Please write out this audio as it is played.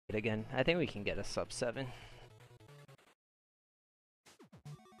again. I think we can get a sub 7.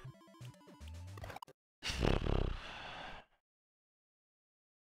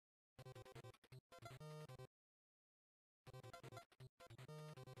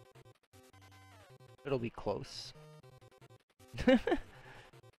 It'll be close. Well,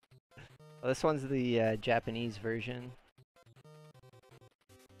 this one's the Japanese version.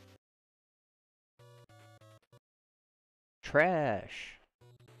 Trash.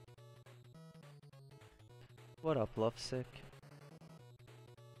 What up, Lovesick?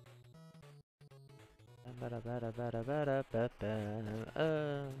 I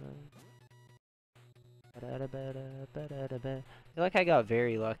feel like I got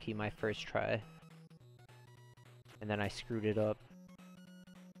very lucky my first try. And then I screwed it up.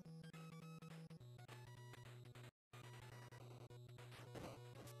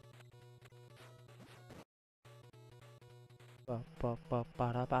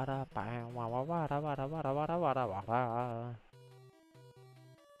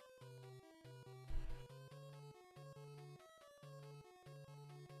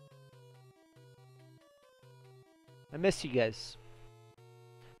 I miss you guys.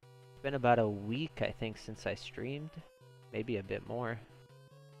 It's been about a week, I think, since I streamed. Maybe a bit more.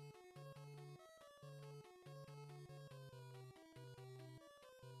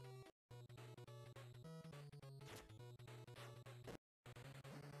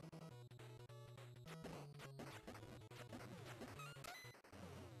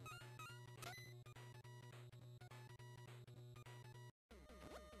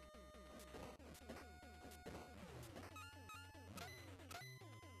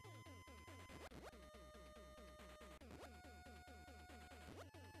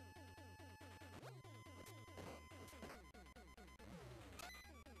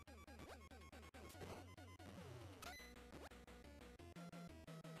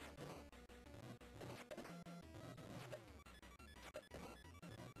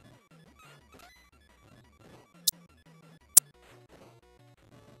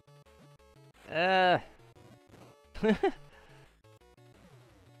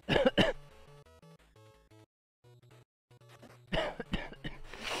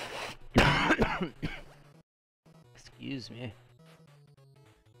 Excuse me.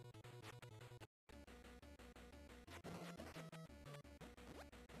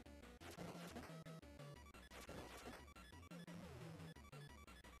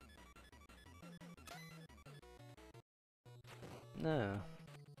 No.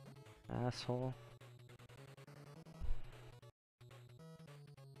 Asshole.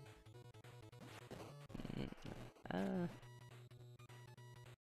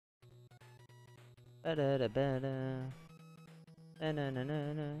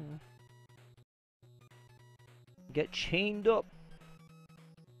 Get chained up.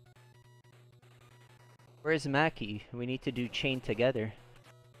 Where's Mackie? We need to do chain together.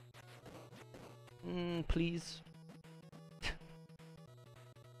 Please.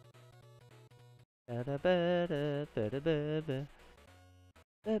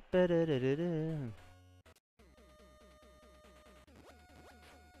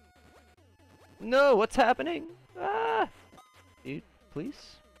 No, what's happening? Ah! Dude,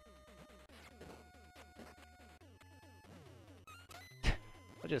 please.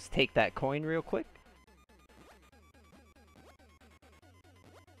 I'll just take that coin real quick.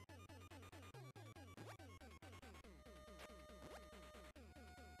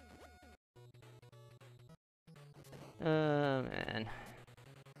 Oh, man.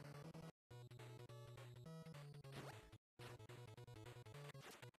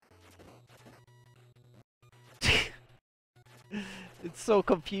 It's so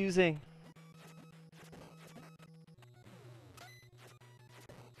confusing.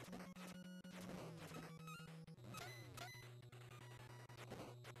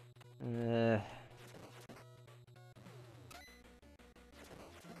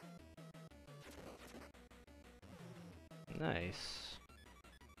 Nice.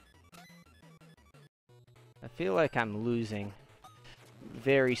 I feel like I'm losing.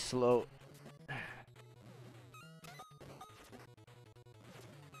 Very slow.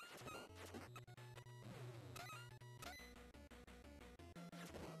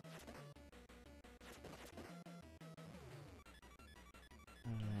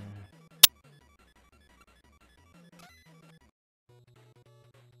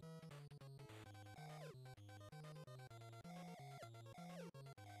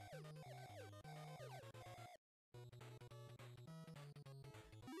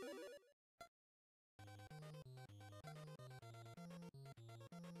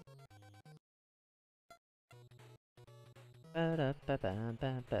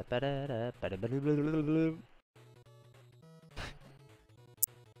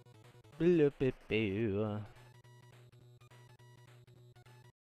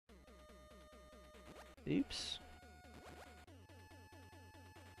 Oops.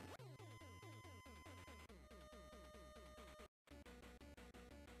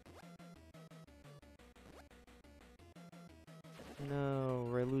 No,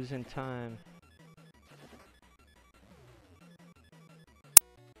 we're losing time.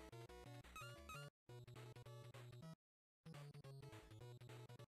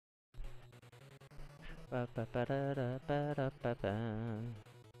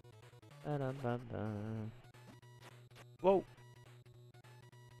 Whoa.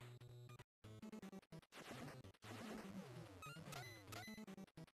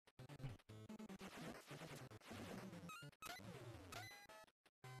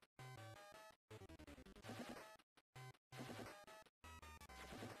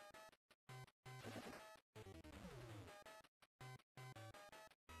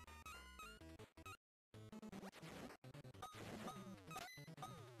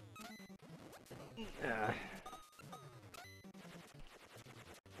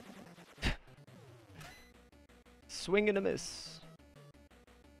 Swing and a miss.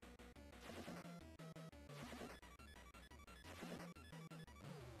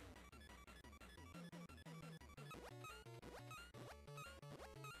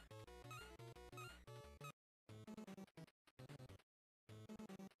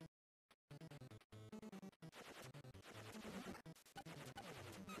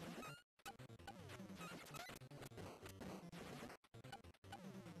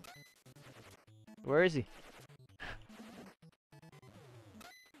 Where is he?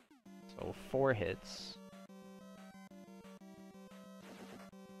 So 4 hits.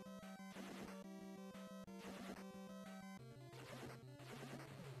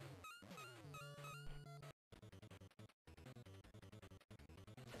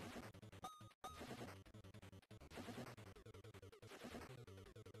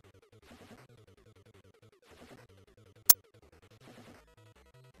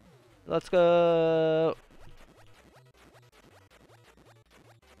 Let's go.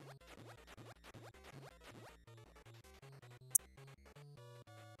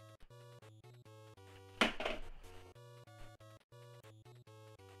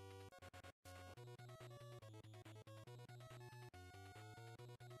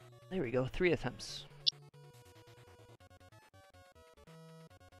 There we go, 3 attempts.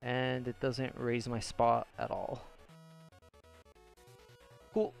 And it doesn't raise my spot at all.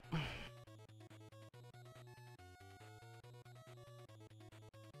 Cool.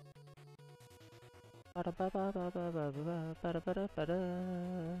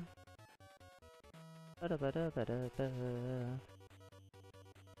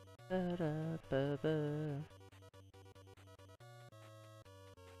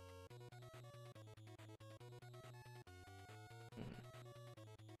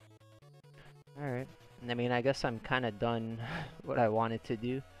 Alright. I mean, I guess I'm kind of done what I wanted to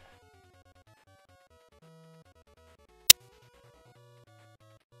do.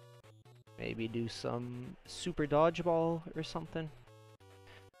 Maybe do some super dodgeball or something.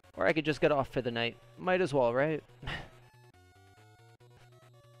 Or I could just get off for the night. Might as well, right?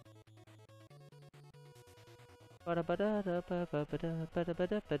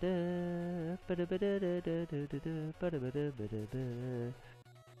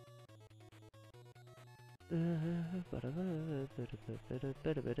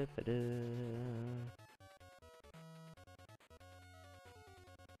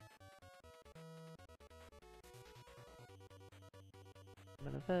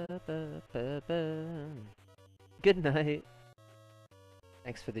 Good night.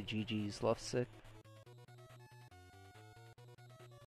 Thanks for the GGs, Lovesick.